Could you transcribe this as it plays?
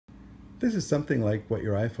this is something like what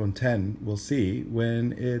your iPhone 10 will see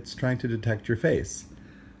when it's trying to detect your face.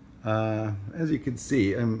 As you can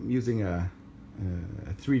see, I'm using a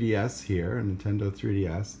 3DS here, a Nintendo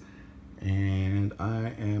 3DS, and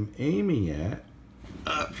I am aiming it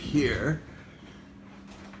up here.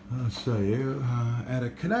 I'll show you at a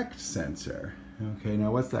Kinect sensor. Okay,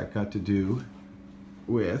 now what's that got to do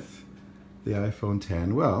with the iPhone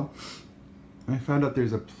 10? Well, I found out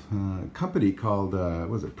there's a company called,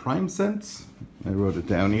 was it Primesense? I wrote it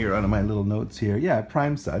down here on my little notes here. Yeah,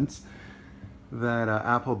 Primesense, that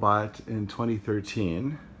Apple bought in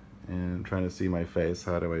 2013. And I'm trying to see my face.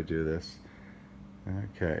 How do I do this?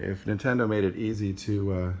 Okay, if Nintendo made it easy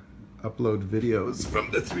to upload videos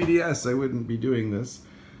from the 3DS, I wouldn't be doing this.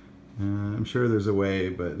 I'm sure there's a way,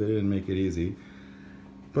 but they didn't make it easy.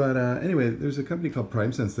 But anyway, there's a company called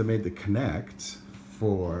Primesense that made the Kinect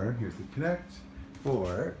for, here's the Kinect,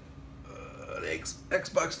 for the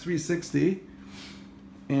Xbox 360.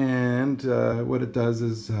 And what it does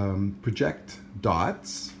is project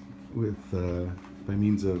dots with, by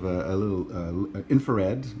means of a little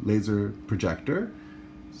infrared laser projector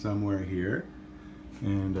somewhere here.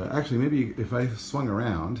 And actually, maybe if I swung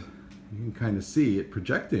around, you can kind of see it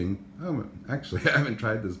projecting. Oh, actually, I haven't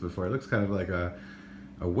tried this before. It looks kind of like a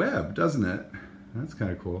web, doesn't it? That's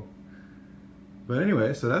kind of cool. But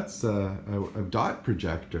anyway, so that's a dot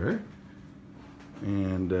projector,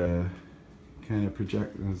 and kind of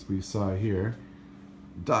project, as we saw here,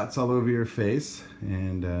 dots all over your face,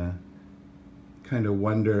 and kind of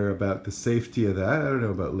wonder about the safety of that. I don't know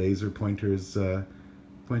about laser pointers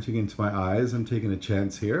pointing into my eyes. I'm taking a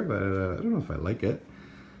chance here, but I don't know if I like it.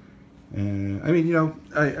 I mean, you know,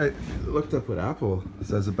 I looked up what Apple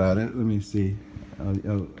says about it. Let me see.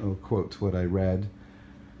 I'll quote what I read.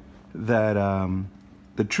 That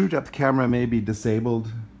the true depth camera may be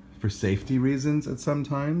disabled for safety reasons at some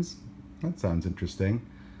times. That sounds interesting.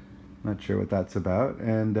 Not sure what that's about.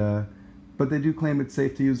 And but they do claim it's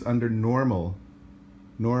safe to use under normal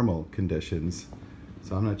conditions.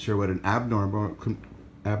 So I'm not sure what an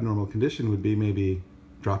abnormal condition would be. Maybe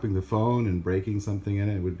dropping the phone and breaking something in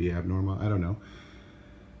it would be abnormal. I don't know.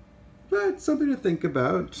 But something to think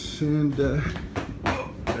about. And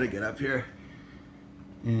gotta get up here.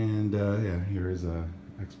 And yeah, here is a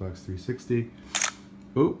Xbox 360.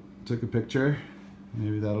 Oh, took a picture.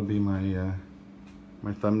 Maybe that'll be my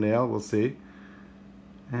my thumbnail. We'll see.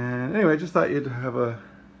 And anyway, I just thought you'd have a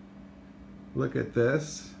look at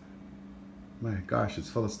this. My gosh, it's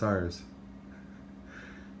full of stars.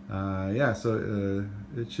 Yeah, so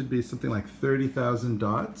it should be something like 30,000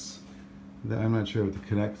 dots. I'm not sure what the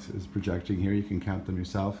Kinect is projecting here. You can count them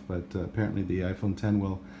yourself, but apparently the iPhone 10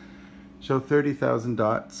 will show 30,000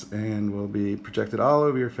 dots and will be projected all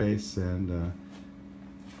over your face, and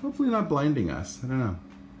hopefully not blinding us. I don't know.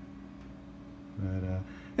 But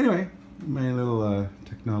anyway, my little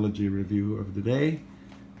technology review of the day.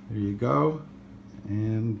 There you go.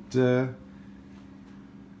 And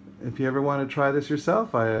if you ever want to try this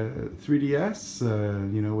yourself, 3DS,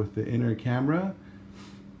 you know, with the inner camera,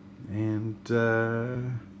 and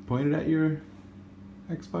point it at your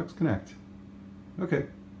Xbox Kinect. Okay,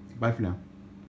 bye for now.